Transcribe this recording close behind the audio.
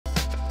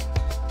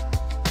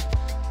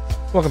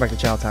Welcome back to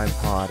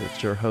ChowTimePod.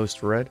 It's your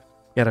host, Red.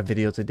 Got a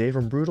video today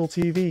from Brutal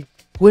TV.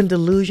 When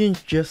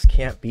delusions just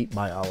can't beat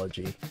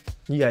biology.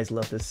 You guys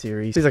love this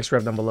series. Please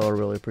subscribe down below. I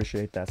really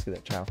appreciate that. See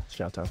that, Chow. It's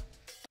Chow time.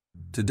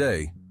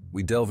 Today,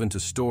 we delve into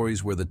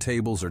stories where the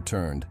tables are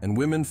turned and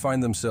women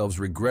find themselves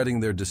regretting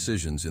their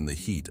decisions in the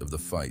heat of the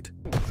fight.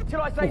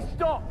 Till I say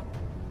stop!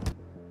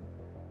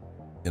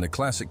 In a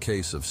classic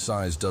case of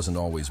size doesn't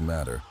always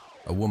matter,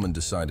 a woman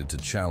decided to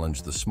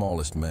challenge the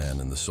smallest man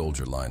in the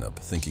soldier lineup,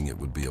 thinking it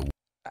would be a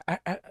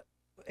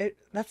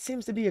that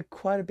seems to be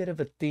quite a bit of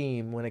a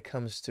theme when it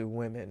comes to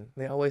women.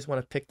 They always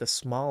want to pick the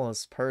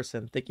smallest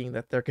person, thinking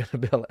that they're going to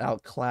be able to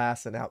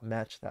outclass and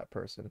outmatch that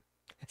person.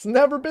 It's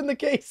never been the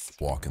case.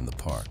 Walk in the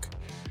park.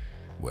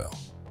 Well,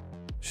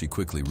 she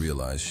quickly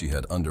realized she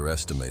had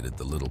underestimated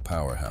the little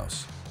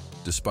powerhouse.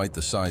 Despite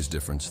the size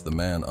difference, the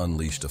man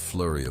unleashed a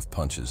flurry of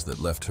punches that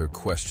left her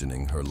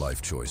questioning her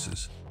life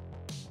choices.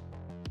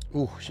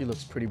 Ooh, she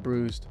looks pretty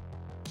bruised.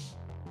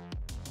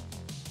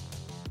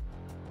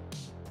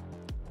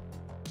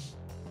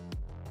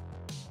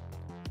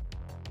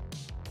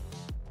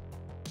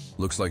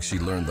 Looks like she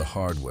learned the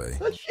hard way.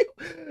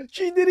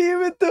 She didn't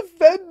even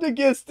defend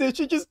against it.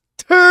 She just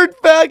turned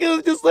back and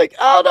was just like,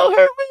 oh, don't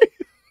hurt me.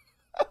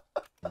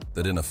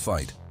 That in a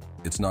fight,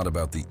 it's not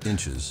about the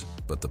inches,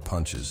 but the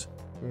punches.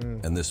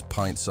 And this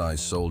pint-sized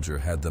soldier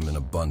had them in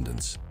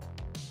abundance.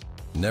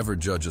 Never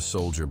judge a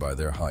soldier by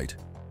their height,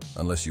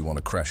 unless you want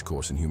a crash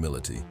course in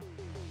humility.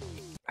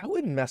 I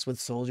wouldn't mess with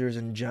soldiers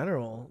in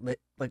general,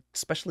 like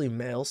especially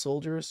male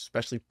soldiers,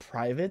 especially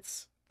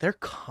privates. They're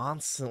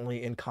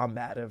constantly in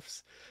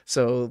combatives,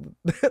 so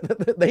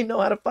they know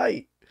how to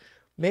fight.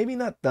 Maybe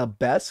not the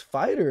best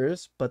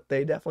fighters, but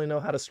they definitely know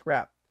how to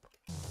scrap.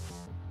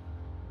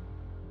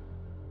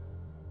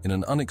 In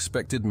an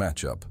unexpected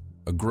matchup,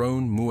 a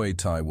grown Muay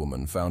Thai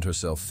woman found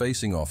herself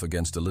facing off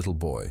against a little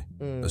boy,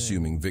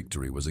 assuming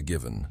victory was a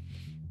given.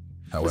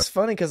 However, it's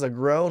funny because a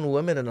grown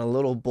woman and a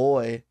little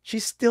boy,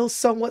 she's still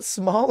somewhat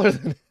smaller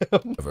than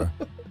him.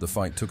 The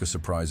fight took a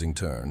surprising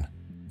turn,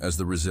 as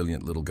the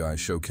resilient little guy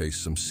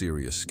showcased some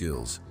serious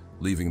skills,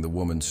 leaving the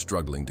woman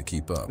struggling to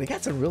keep up. They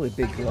got some really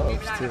big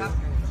gloves, too.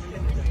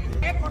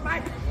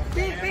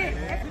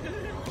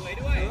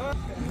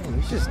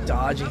 He's just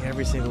dodging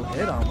every single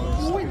hit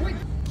almost.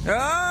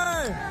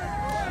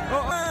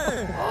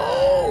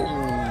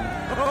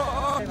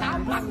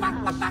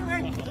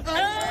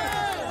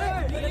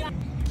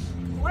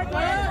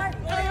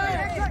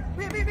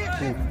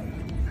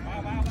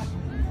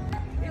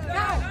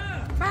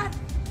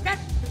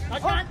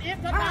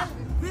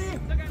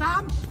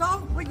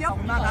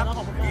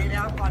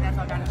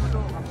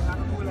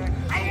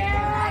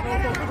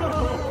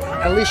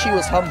 At least she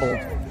was humbled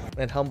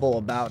and humble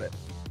about it.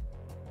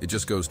 It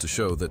just goes to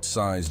show that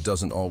size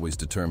doesn't always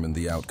determine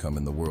the outcome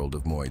in the world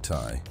of Muay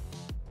Thai.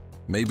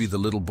 Maybe the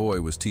little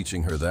boy was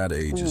teaching her that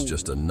age is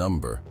just a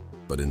number,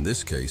 but in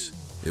this case,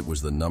 it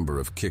was the number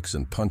of kicks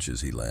and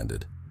punches he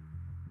landed.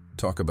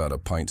 Talk about a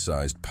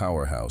pint-sized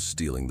powerhouse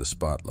stealing the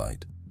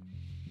spotlight.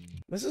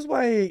 This is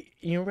why,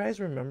 you guys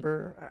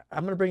remember,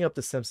 I'm going to bring up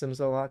The Simpsons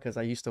a lot because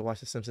I used to watch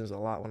The Simpsons a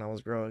lot when I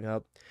was growing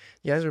up.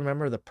 You guys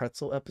remember the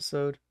pretzel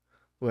episode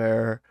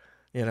where,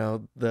 you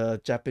know,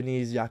 the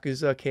Japanese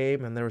Yakuza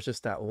came and there was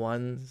just that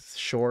one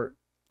short,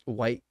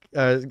 white,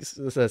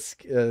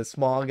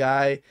 small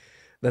guy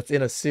that's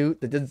in a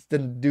suit that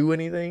didn't do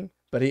anything,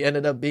 but he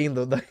ended up being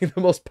the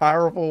most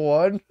powerful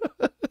one?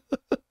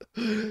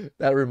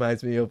 That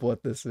reminds me of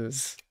what this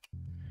is.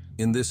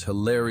 In this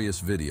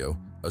hilarious video,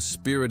 a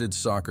spirited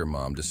soccer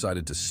mom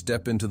decided to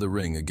step into the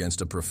ring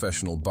against a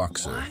professional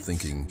boxer,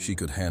 thinking she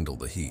could handle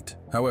the heat.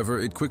 However,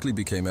 it quickly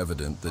became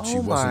evident that she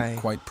wasn't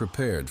quite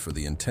prepared for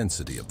the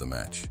intensity of the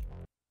match.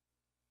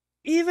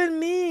 Even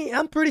me,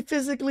 I'm pretty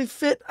physically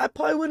fit. I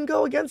probably wouldn't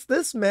go against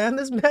this man.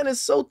 This man is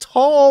so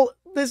tall.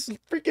 This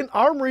freaking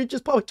arm reach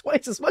is probably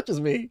twice as much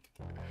as me.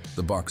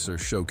 The boxer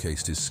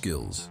showcased his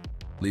skills,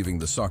 leaving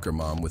the soccer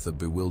mom with a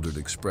bewildered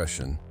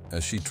expression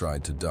as she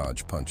tried to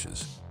dodge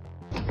punches.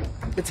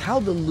 It's how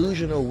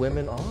delusional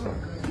women are.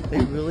 They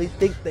really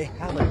think they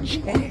have a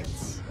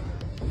chance.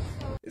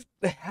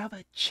 They have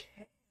a chance.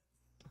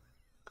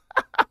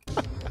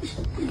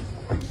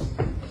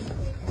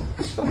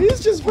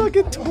 He's just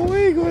fucking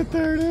toying with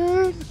her,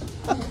 dude.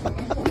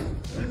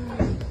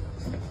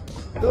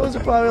 Those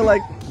are probably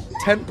like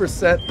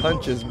 10%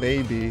 punches,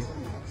 maybe.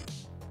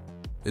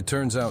 It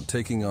turns out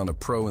taking on a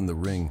pro in the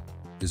ring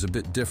is a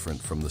bit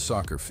different from the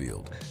soccer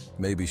field.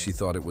 Maybe she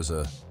thought it was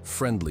a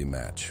friendly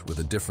match with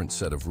a different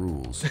set of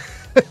rules.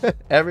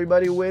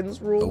 Everybody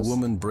wins rules? A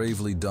woman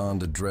bravely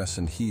donned a dress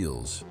and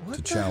heels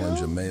to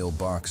challenge a male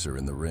boxer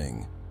in the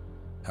ring.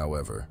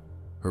 However,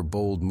 her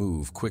bold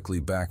move quickly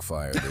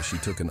backfired as she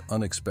took an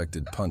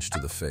unexpected punch to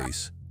the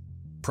face,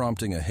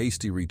 prompting a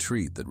hasty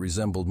retreat that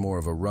resembled more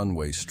of a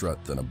runway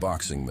strut than a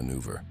boxing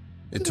maneuver.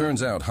 It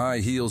turns out high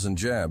heels and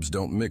jabs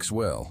don't mix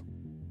well.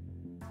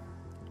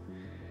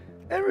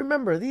 And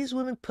remember, these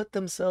women put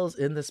themselves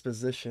in this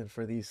position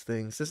for these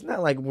things. It's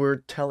not like we're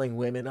telling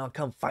women, oh,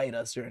 come fight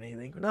us or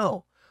anything.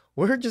 No,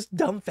 we're just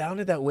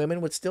dumbfounded that women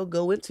would still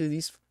go into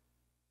these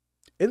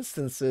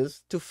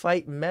instances to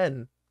fight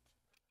men.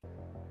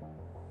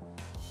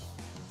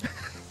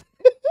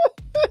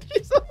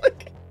 She's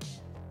like...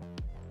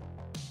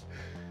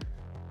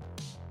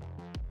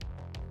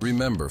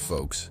 Remember,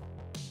 folks,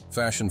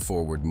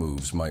 fashion-forward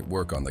moves might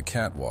work on the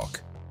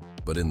catwalk,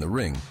 but in the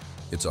ring,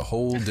 it's a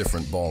whole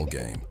different ball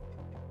game.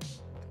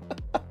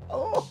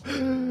 Oh,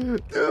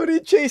 dude, he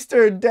chased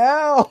her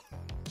down.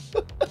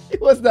 He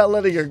was not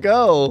letting her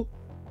go.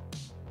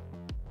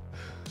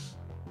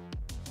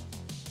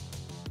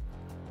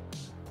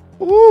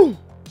 Ooh.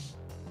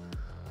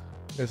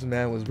 This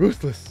man was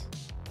ruthless.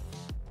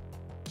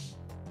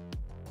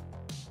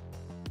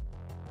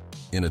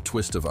 In a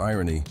twist of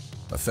irony,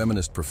 a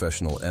feminist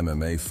professional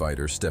MMA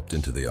fighter stepped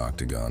into the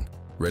octagon,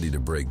 ready to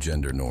break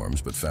gender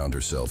norms, but found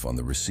herself on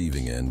the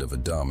receiving end of a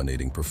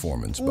dominating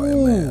performance by a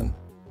man.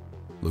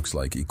 Looks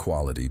like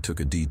equality took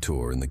a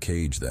detour in the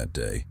cage that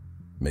day.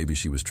 Maybe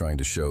she was trying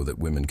to show that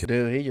women can...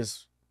 Dude, he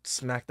just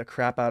smacked the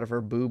crap out of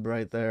her boob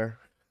right there.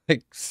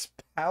 Like,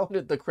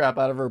 pounded the crap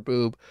out of her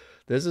boob.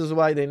 This is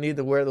why they need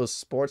to wear those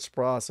sports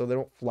bras so they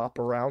don't flop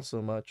around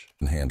so much.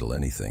 handle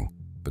anything.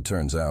 But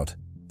turns out,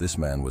 this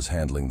man was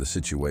handling the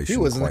situation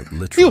quite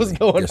literally. He was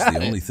going Guess at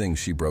the it. only thing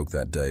she broke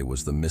that day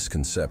was the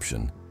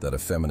misconception that a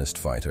feminist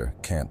fighter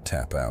can't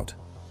tap out.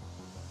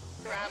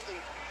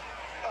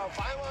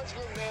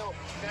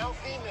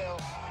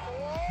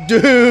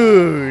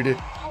 Dude!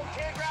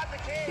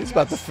 He's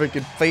about to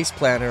freaking face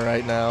plant her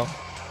right now.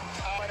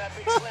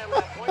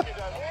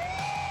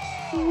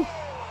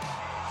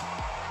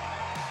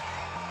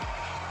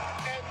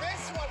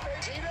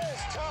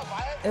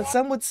 And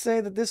some would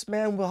say that this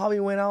man probably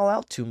went all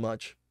out too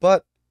much.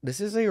 But this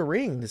is a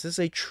ring. This is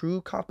a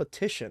true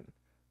competition.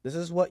 This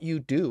is what you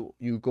do.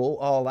 You go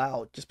all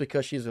out. Just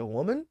because she's a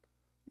woman,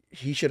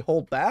 he should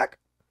hold back?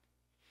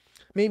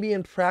 Maybe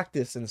in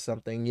practice and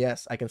something,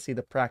 yes, I can see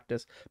the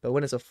practice. But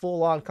when it's a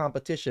full-on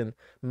competition,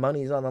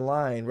 money's on the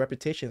line,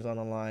 reputation's on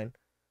the line,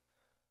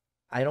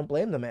 I don't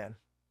blame the man.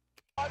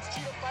 I've watched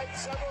Cheetah fight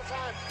several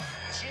times.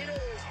 Cheetah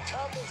is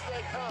tough as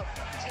they come.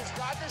 She's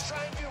got to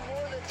try and do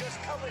more than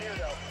just cover here,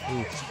 though.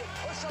 If she can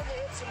push on the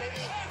hips and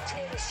maybe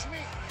create a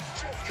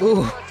sweep.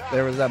 Ooh,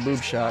 there was that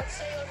boob shot.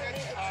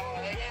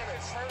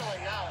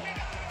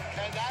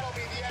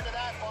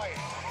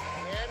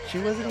 She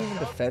wasn't even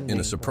defending.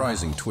 In a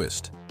surprising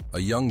twist, a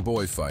young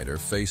boy fighter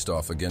faced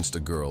off against a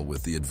girl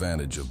with the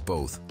advantage of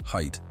both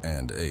height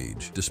and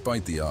age.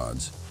 Despite the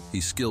odds,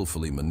 he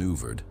skillfully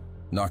maneuvered,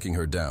 knocking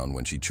her down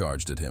when she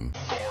charged at him.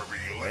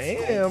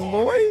 Damn,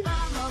 boy.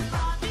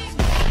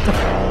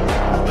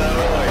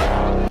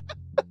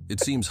 It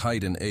seems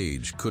height and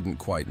age couldn't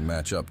quite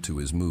match up to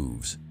his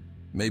moves.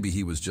 Maybe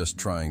he was just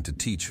trying to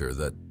teach her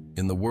that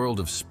in the world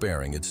of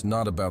sparring, it's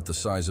not about the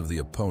size of the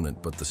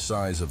opponent, but the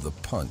size of the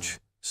punch.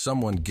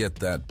 Someone get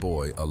that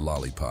boy a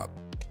lollipop.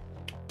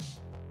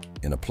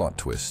 In a plot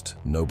twist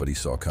nobody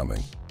saw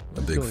coming,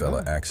 a big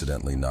fella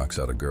accidentally knocks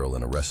out a girl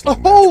in a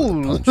wrestling match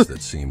with a punch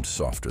that seemed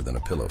softer than a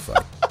pillow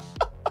fight.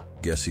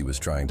 Guess he was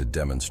trying to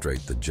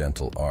demonstrate the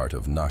gentle art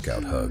of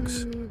knockout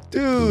hugs. Who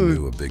Dude,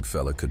 knew a big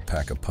fella could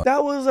pack a punch?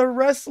 that was a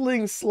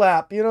wrestling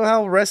slap. You know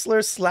how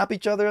wrestlers slap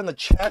each other in the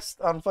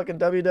chest on fucking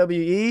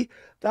WWE?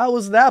 That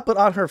was that, but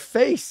on her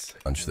face.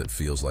 Punch that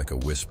feels like a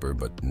whisper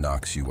but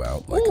knocks you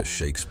out like a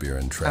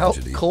Shakespearean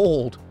tragedy. Out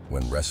cold.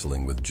 When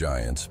wrestling with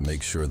giants,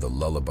 make sure the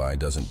lullaby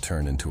doesn't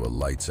turn into a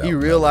lights-out He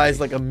realized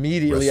melody. like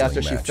immediately after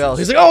Wrestling she fell.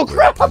 matches He's like, oh where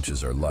crap!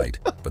 punches are light,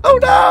 but the Oh,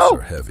 knocks no!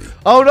 are heavy.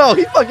 Oh no,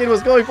 he fucking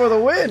was going for the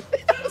win.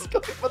 He was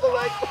going for the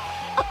leg.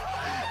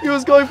 He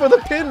was going for the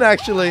pin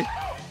actually.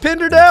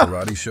 Pinned her down.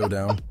 Karate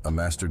Showdown, a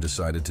master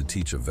decided to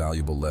teach a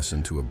valuable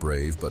lesson to a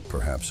brave but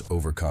perhaps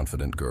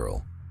overconfident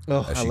girl.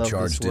 Oh, As I she love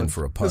charged this one. in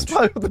for a punch, It's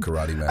probably the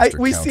karate master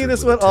we see countered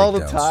this with one a all the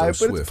takedown time,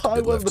 so but it's swift probably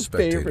it one of left the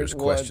spectators favorite ones,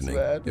 questioning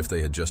man. if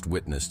they had just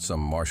witnessed some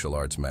martial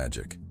arts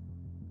magic.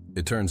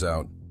 It turns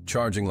out,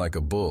 charging like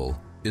a bull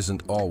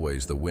isn't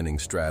always the winning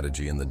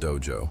strategy in the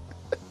dojo.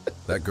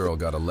 That girl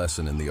got a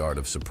lesson in the art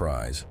of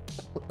surprise.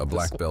 A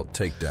black belt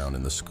takedown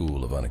in the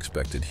school of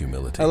unexpected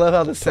humility. I love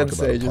how the Talk about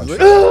sensei a just punch like,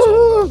 that's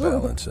all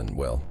about balance and,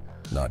 well,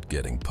 not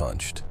getting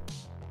punched.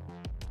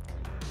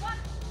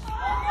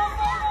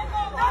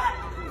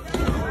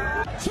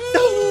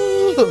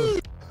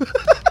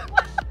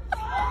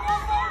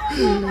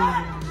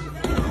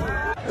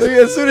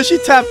 As soon as she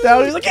tapped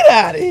out, he's like, get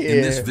out of here.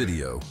 In this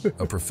video,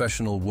 a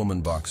professional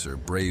woman boxer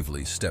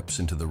bravely steps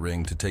into the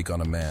ring to take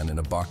on a man in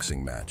a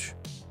boxing match.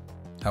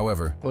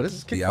 However, What is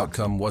this the kickboxing?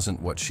 outcome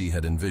wasn't what she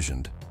had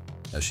envisioned,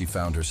 as she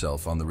found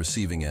herself on the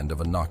receiving end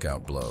of a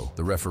knockout blow.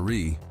 The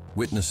referee,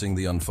 witnessing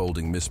the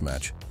unfolding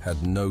mismatch,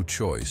 had no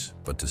choice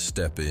but to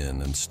step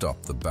in and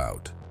stop the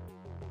bout.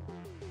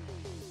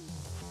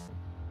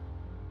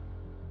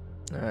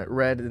 Alright,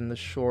 red in the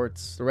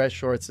shorts. The red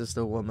shorts is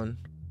the woman.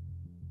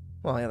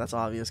 Well, yeah, that's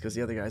obvious because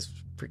the other guy's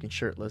freaking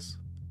shirtless.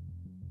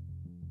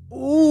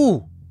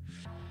 Ooh!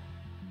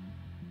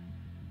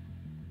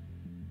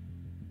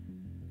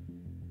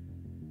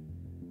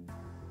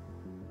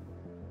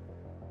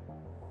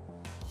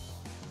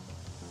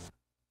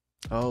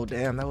 Oh,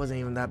 damn, that wasn't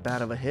even that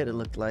bad of a hit, it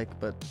looked like,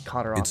 but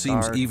caught her off It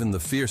seems guard. even the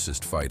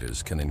fiercest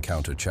fighters can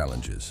encounter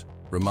challenges,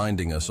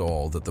 reminding us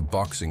all that the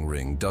boxing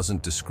ring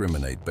doesn't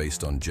discriminate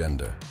based on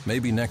gender.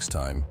 Maybe next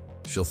time,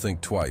 she'll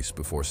think twice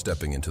before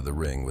stepping into the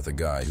ring with a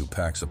guy who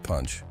packs a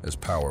punch as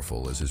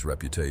powerful as his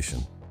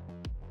reputation.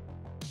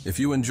 If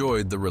you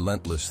enjoyed the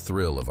relentless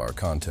thrill of our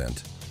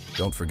content,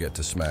 don't forget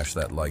to smash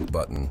that like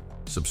button,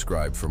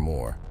 subscribe for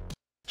more.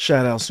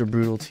 Shout outs to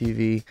Brutal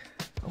TV.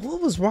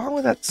 What was wrong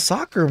with that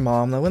soccer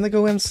mom that when they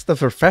go against the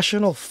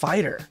professional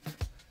fighter?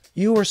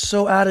 You were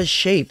so out of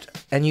shape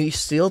and you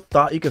still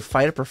thought you could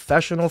fight a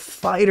professional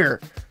fighter.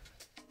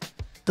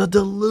 The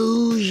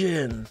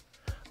delusion.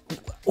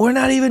 We're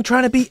not even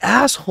trying to be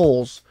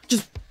assholes.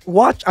 Just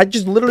watch. I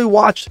just literally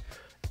watched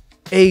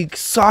a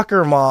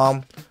soccer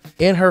mom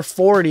in her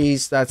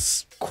 40s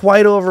that's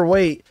quite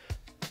overweight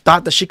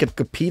thought that she could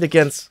compete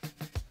against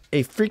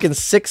a freaking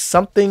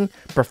 6-something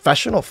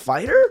professional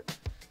fighter?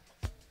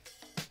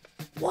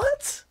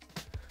 What?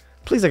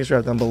 Please like and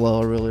subscribe down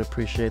below. I really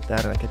appreciate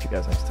that. And I'll catch you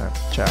guys next time.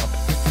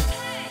 Ciao.